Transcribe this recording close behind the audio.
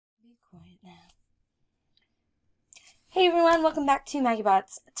Hey everyone, welcome back to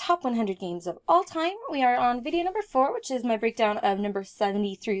MaggieBot's Top 100 Games of All Time. We are on video number 4, which is my breakdown of number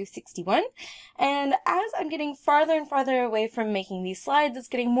 70 through 61. And as I'm getting farther and farther away from making these slides, it's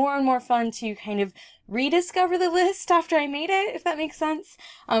getting more and more fun to kind of rediscover the list after I made it, if that makes sense.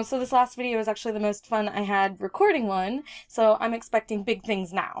 So this last video was actually the most fun I had recording one, so I'm expecting big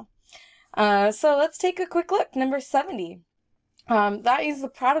things now. So let's take a quick look. Number 70. That is The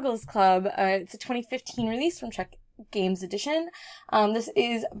Prodigal's Club. It's a 2015 release from Czech Games Edition. This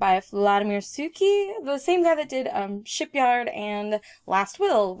is by Vladimir Suki, the same guy that did Shipyard and Last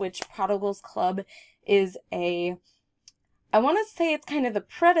Will, which Prodigal's Club is I want to say it's kind of the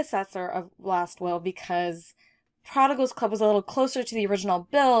predecessor of Last Will, because Prodigal's Club was a little closer to the original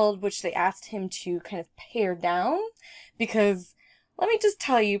build, which they asked him to kind of pare down, because let me just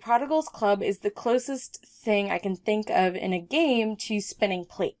tell you, Prodigal's Club is the closest thing I can think of in a game to spinning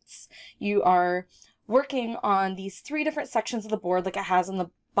plates. You are working on these 3 different sections of the board like it has on the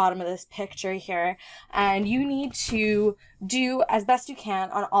bottom of this picture here, and you need to do as best you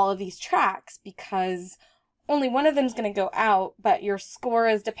can on all of these tracks because only one of them is going to go out, but your score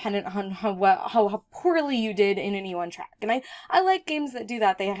is dependent on how poorly you did in any one track. And I like games that do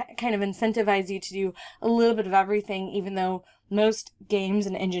that. They kind of incentivize you to do a little bit of everything, even though most games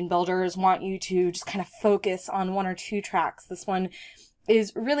and engine builders want you to just kind of focus on 1 or 2 tracks. This one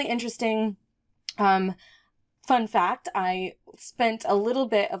is really interesting. Fun fact, I spent a little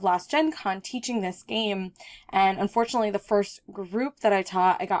bit of last Gen Con teaching this game, and unfortunately the first group that I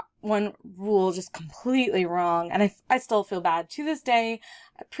taught, I got one rule just completely wrong, and I still feel bad to this day.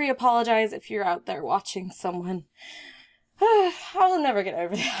 I pre-apologize if you're out there watching someone. I'll never get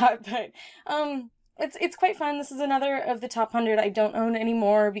over that, but it's quite fun. This is another of the top 100 I don't own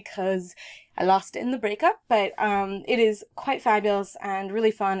anymore because I lost it in the breakup, but it is quite fabulous and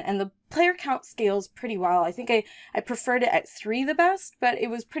really fun, and the player count scales pretty well. I think I preferred it at 3 the best, but it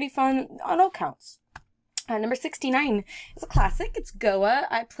was pretty fun on all counts. Number 69 is a classic. It's Goa.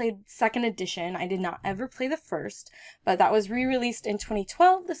 I played 2nd edition. I did not ever play the first, but that was re-released in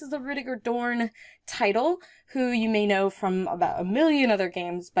 2012. This is a Rudiger Dorn title, who you may know from about a million other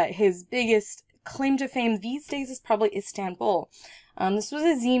games, but his biggest claim to fame these days is probably Istanbul. This was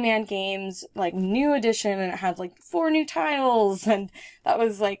a Z-Man Games, like, new edition, and it had, like, 4 new tiles, and that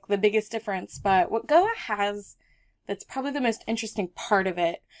was, like, the biggest difference. But what Goa has that's probably the most interesting part of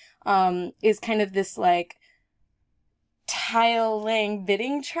it, is kind of this, like, tile-laying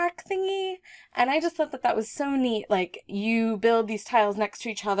bidding track thingy, and I just thought that that was so neat. Like, you build these tiles next to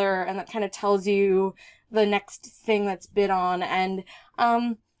each other, and that kind of tells you the next thing that's bid on, and,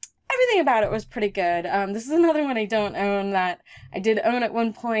 everything about it was pretty good. This is another one I don't own that I did own at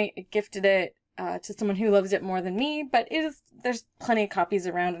one point. I gifted it to someone who loves it more than me, but there's plenty of copies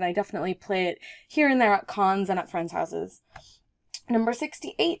around, and I definitely play it here and there at cons and at friends' houses. Number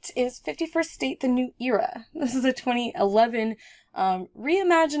 68 is 51st State: The New Era. This is a 2011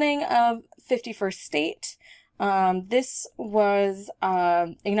 reimagining of 51st State. This was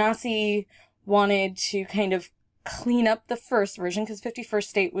Ignacy wanted to kind of clean up the first version, because 51st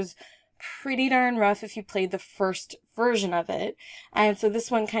State was pretty darn rough if you played the first version of it. And so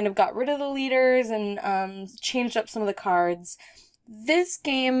this one kind of got rid of the leaders and changed up some of the cards. This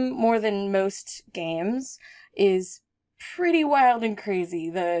game, more than most games, is pretty wild and crazy.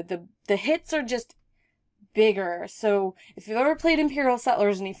 The hits are just bigger. So if you've ever played Imperial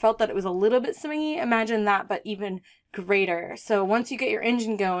Settlers and you felt that it was a little bit swingy, imagine that, but even greater. So once you get your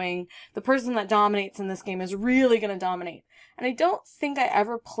engine going, the person that dominates in this game is really going to dominate. And I don't think I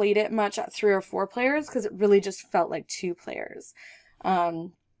ever played it much at 3 or 4 players, because it really just felt like 2 players.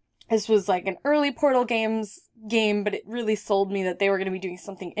 This was like an early Portal Games game, but it really sold me that they were going to be doing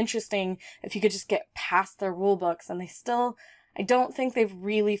something interesting if you could just get past their rulebooks, and I don't think they've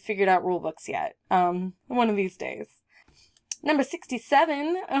really figured out rulebooks yet. One of these days. Number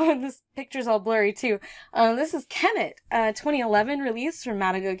 67, this picture's all blurry too. This is Kemet, 2011 release from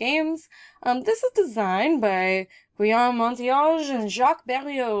Matago Games. This is designed by Guillaume Montiage and Jacques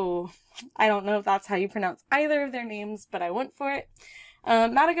Berriot. I don't know if that's how you pronounce either of their names, but I went for it.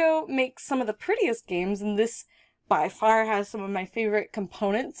 Matago makes some of the prettiest games, and this by far has some of my favorite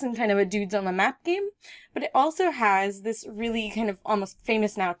components in kind of a dudes on the map game, but it also has this really kind of almost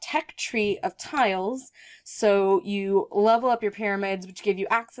famous now tech tree of tiles. So you level up your pyramids, which give you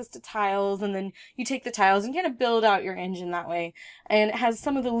access to tiles, and then you take the tiles and kind of build out your engine that way. And it has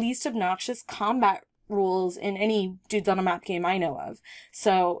some of the least obnoxious combat rules in any dudes on a map game I know of.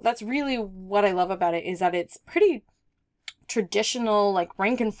 So that's really what I love about it, is that it's pretty traditional like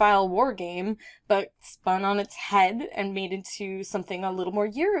rank and file war game, but spun on its head and made into something a little more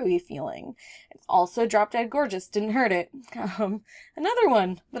Euro-y feeling. It's also Drop Dead Gorgeous, didn't hurt it. Another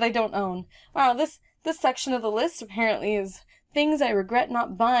one that I don't own. Wow, this section of the list apparently is things I regret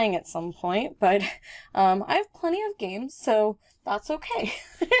not buying at some point, but I have plenty of games, so that's okay.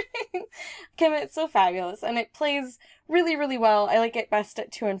 It's so fabulous, and it plays really, really well. I like it best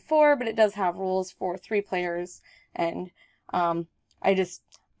at 2 and 4, but it does have rules for 3 players, and I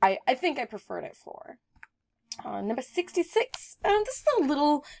think I preferred it 4. Number 66, this is a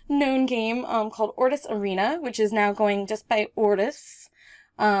little known game called Ortus Arena, which is now going just by Ortus.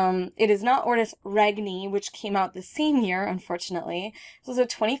 It is not Ortus Regni, which came out the same year, unfortunately. This was a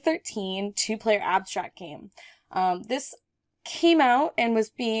 2013 2-player abstract game. This came out and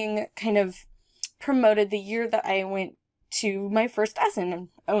was being kind of promoted the year that I went to my first Essen, and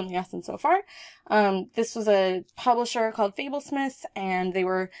only Essen so far. This was a publisher called Fablesmith, and they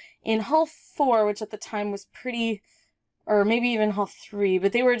were in Hall 4, which at the time was pretty, or maybe even Hall 3,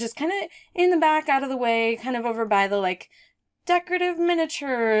 but they were just kind of in the back, out of the way, kind of over by the, like, decorative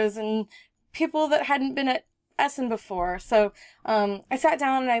miniatures and people that hadn't been at Essen before. So I sat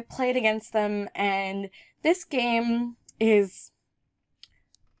down and I played against them, and this game it's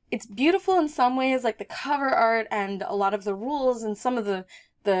beautiful in some ways, like the cover art and a lot of the rules and some of the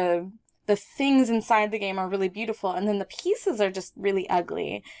things inside the game are really beautiful, and then the pieces are just really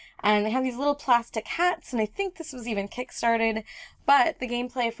ugly. And they have these little plastic hats, and I think this was even kickstarted, but the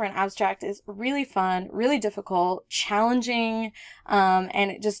gameplay for an abstract is really fun, really difficult, challenging,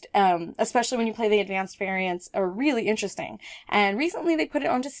 and it just, especially when you play the advanced variants, are really interesting. And recently they put it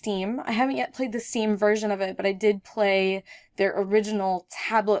onto Steam. I haven't yet played the Steam version of it, but I did play their original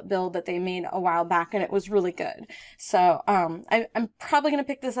tablet build that they made a while back, and it was really good. So, I'm probably going to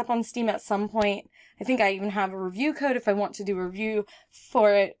pick this up on Steam at some point. I think I even have a review code if I want to do a review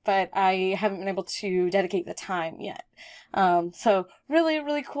for it, but I haven't been able to dedicate the time yet. So really,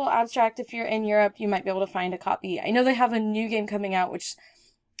 really cool abstract. If you're in Europe, you might be able to find a copy. I know they have a new game coming out, which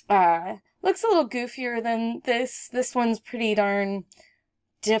looks a little goofier than this. This one's pretty darn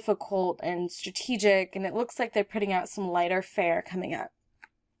difficult and strategic, and it looks like they're putting out some lighter fare coming up.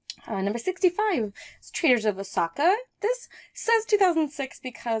 Number 65 is Traders of Osaka. This says 2006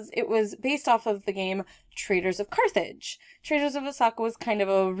 because it was based off of the game Traders of Carthage. Traders of Osaka was kind of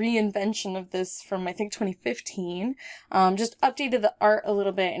a reinvention of this from, I think, 2015. Just updated the art a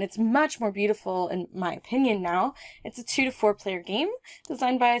little bit, and it's much more beautiful in my opinion now. It's a 2 to 4 player game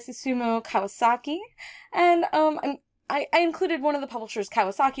designed by Susumu Kawasaki, and I included one of the publishers,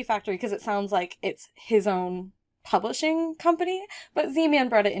 Kawasaki Factory, because it sounds like it's his own publishing company, but Z-Man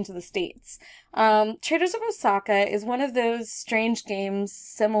brought it into the States. Traders of Osaka is one of those strange games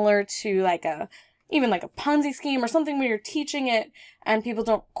similar to even like a Ponzi scheme or something where you're teaching it and people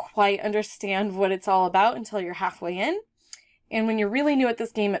don't quite understand what it's all about until you're halfway in. And when you're really new at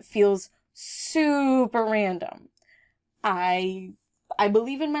this game, it feels super random. I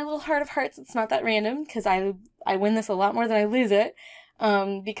believe in my little heart of hearts it's not that random, because I win this a lot more than I lose it,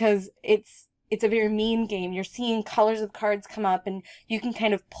 because it's a very mean game. You're seeing colors of cards come up, and you can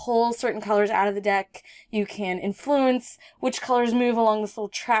kind of pull certain colors out of the deck. You can influence which colors move along this little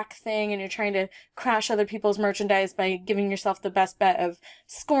track thing, and you're trying to crash other people's merchandise by giving yourself the best bet of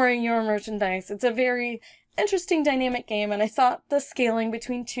scoring your merchandise. It's a very interesting dynamic game, and I thought the scaling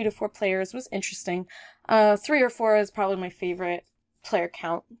between 2 to 4 players was interesting. 3 or 4 is probably my favorite player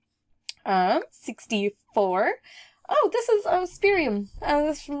count. 64. Oh, this is Spirium.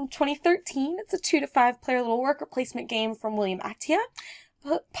 This is from 2013. It's a 2 to 5 player little worker placement game from William Attia,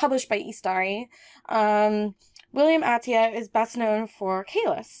 published by Istari. William Attia is best known for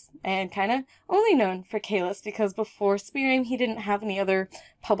Kalis, and kind of only known for Kalis, because before Spirium he didn't have any other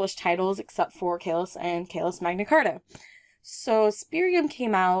published titles except for Kalis and Kalis Magna Carta. So Spirium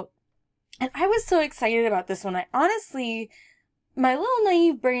came out, and I was so excited about this one. I honestly, my little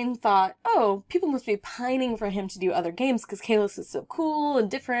naive brain thought, oh, people must be pining for him to do other games because Kalis is so cool and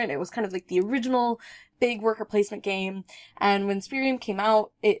different. It was kind of like the original big worker placement game. And when Spirium came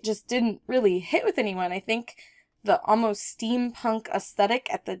out, it just didn't really hit with anyone. I think the almost steampunk aesthetic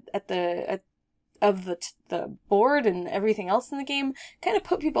of the board and everything else in the game kind of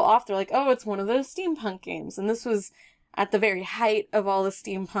put people off. They're like, oh, it's one of those steampunk games. And this was at the very height of all the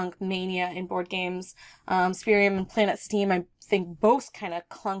steampunk mania in board games. Spirium and Planet Steam, I think, both kind of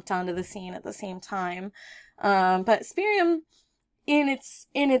clunked onto the scene at the same time. But Spirium, in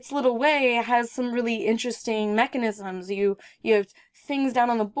its little way, has some really interesting mechanisms. You have things down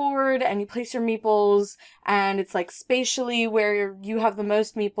on the board and you place your meeples, and it's like spatially where you have the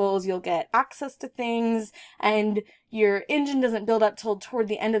most meeples, you'll get access to things, and your engine doesn't build up till toward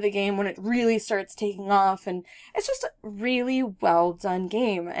the end of the game when it really starts taking off, and it's just a really well done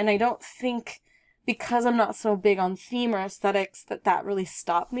game. And I don't think, because I'm not so big on theme or aesthetics, that really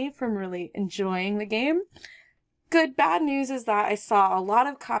stopped me from really enjoying the game. Good, bad news is that I saw a lot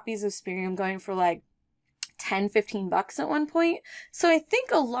of copies of Spirium going for like 10, 15 bucks at one point. So I think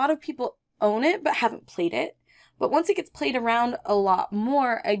a lot of people own it but haven't played it. But once it gets played around a lot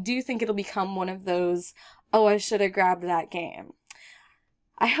more, I do think it'll become one of those, oh, I should have grabbed that game.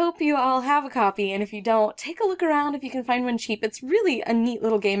 I hope you all have a copy, and if you don't, take a look around if you can find one cheap. It's really a neat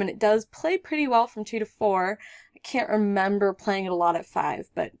little game, and it does play pretty well from 2 to 4. I can't remember playing it a lot at 5,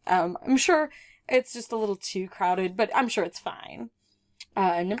 but I'm sure it's just a little too crowded, but I'm sure it's fine.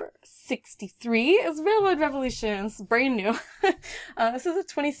 Number 63 is Railroad Revolutions, brand new. This is a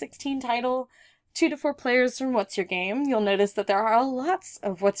 2016 title, 2 to 4 players from What's Your Game. You'll notice that there are lots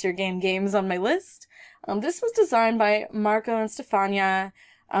of What's Your Game games on my list. This was designed by Marco and Stefania.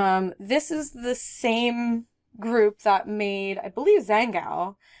 This is the same group that made, I believe,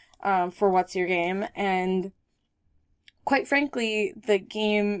 Zangao for What's Your Game, and quite frankly, the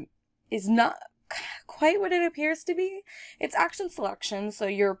game is not quite what it appears to be. It's action selection, so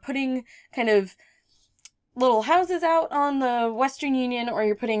you're putting kind of little houses out on the Western Union, or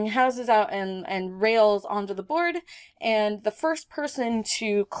you're putting houses out and rails onto the board, and the first person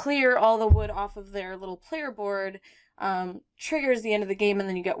to clear all the wood off of their little player board triggers the end of the game, and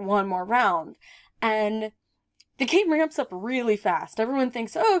then you get one more round. And the game ramps up really fast. Everyone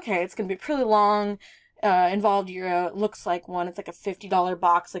thinks, oh, okay, it's going to be pretty long. Involved Euro. It looks like one. It's like a $50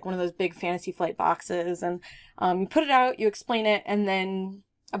 box, like one of those big Fantasy Flight boxes, and you put it out, you explain it, and then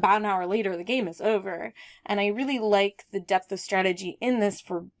about an hour later the game is over. And I really like the depth of strategy in this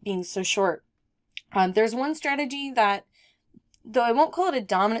for being so short. There's one strategy that, though I won't call it a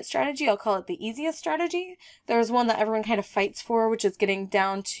dominant strategy, I'll call it the easiest strategy. There's one that everyone kind of fights for, which is getting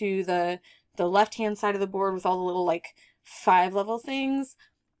down to the left-hand side of the board with all the little, like, 5-level things.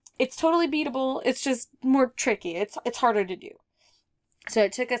 It's totally beatable, it's just more tricky, it's harder to do. So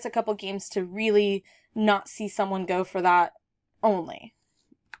it took us a couple games to really not see someone go for that only.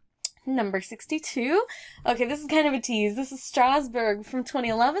 Number 62. Okay, this is kind of a tease. This is Strasbourg from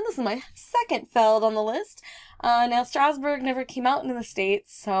 2011. This is my second Feld on the list. Now, Strasbourg never came out in the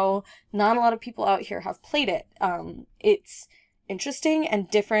States, so not a lot of people out here have played it. It's interesting and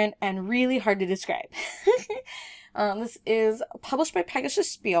different and really hard to describe. This is published by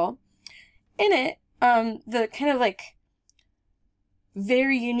Pegasus Spiel. In it, the kind of like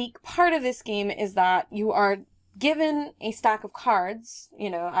very unique part of this game is that you are given a stack of cards. You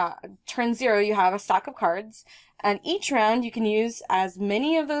know, turn 0 you have a stack of cards, and each round you can use as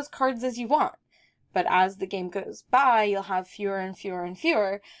many of those cards as you want. But as the game goes by, you'll have fewer and fewer and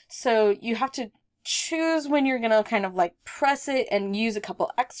fewer, so you have to choose when you're gonna kind of like press it and use a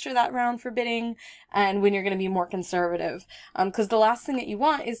couple extra that round for bidding, and when you're gonna be more conservative. Because the last thing that you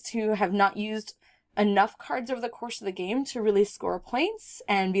want is to have not used enough cards over the course of the game to really score points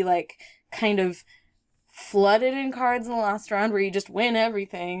and be like kind of flooded in cards in the last round where you just win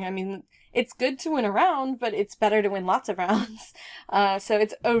everything. I mean, it's good to win a round, but it's better to win lots of rounds. So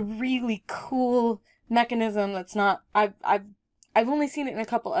it's a really cool mechanism that's not, I've only seen it in a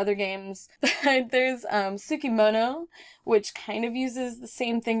couple other games. There's Tsukimono, which kind of uses the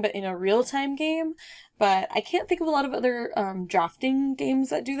same thing but in a real-time game, but I can't think of a lot of other drafting games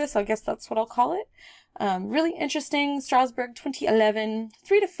that do this, so I guess that's what I'll call it. Really interesting. Strasbourg 2011,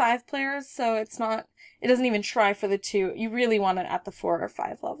 3 to 5 players, so it doesn't even try for the 2. You really want it at the 4 or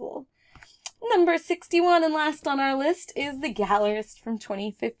 5 level. Number 61 and last on our list is The Gallerist from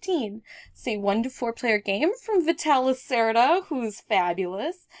 2015. It's a 1 to 4 player game from Vital Lacerda, who's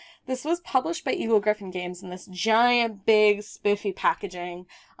fabulous. This was published by Eagle Griffin Games in this giant, big, spiffy packaging.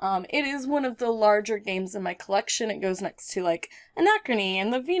 It is one of the larger games in my collection. It goes next to, like, Anachrony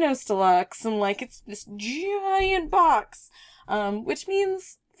and the Venus Deluxe, and, like, it's this giant box, which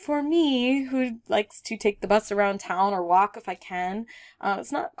means for me, who likes to take the bus around town or walk if I can,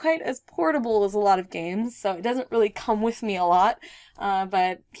 it's not quite as portable as a lot of games, so it doesn't really come with me a lot.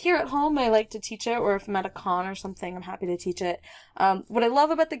 But here at home, I like to teach it, or if I'm at a con or something, I'm happy to teach it. What I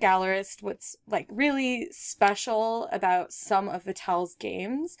love about The Gallerist, what's like really special about some of Vital's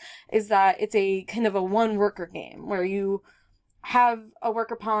games, is that it's a kind of a one-worker game, where you have a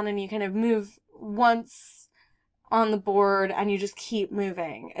worker pawn and you kind of move once on the board and you just keep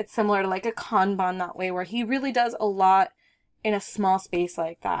moving. It's similar to like a Kanban that way, where he really does a lot in a small space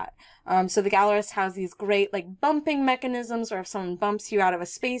like that. So the Gallerist has these great like bumping mechanisms where if someone bumps you out of a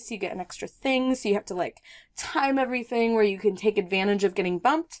space, you get an extra thing. So you have to like time everything where you can take advantage of getting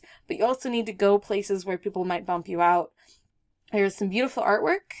bumped, but you also need to go places where people might bump you out. There's some beautiful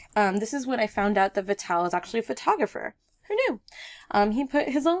artwork. This is when I found out that Vital is actually a photographer. Who knew? He put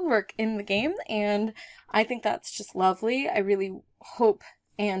his own work in the game, and I think that's just lovely. I really hope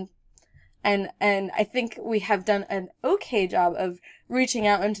and I think we have done an okay job of reaching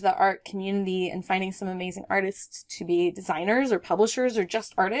out into the art community and finding some amazing artists to be designers or publishers or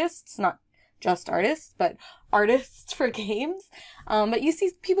just artists, not just artists, but artists for games. But you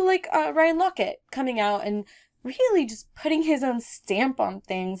see people like Ryan Lockett coming out and really just putting his own stamp on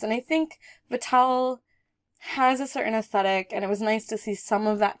things. And I think Vital has a certain aesthetic, and it was nice to see some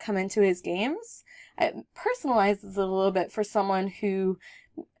of that come into his games. It personalizes it a little bit for someone who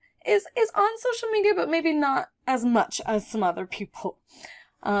is on social media, but maybe not as much as some other people.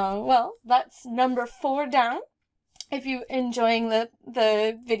 Well, that's number 4 down. If you're enjoying the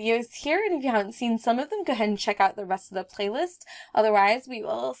videos here, and if you haven't seen some of them, go ahead and check out the rest of the playlist. Otherwise, we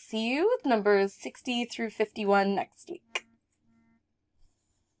will see you with numbers 60 through 51 next week.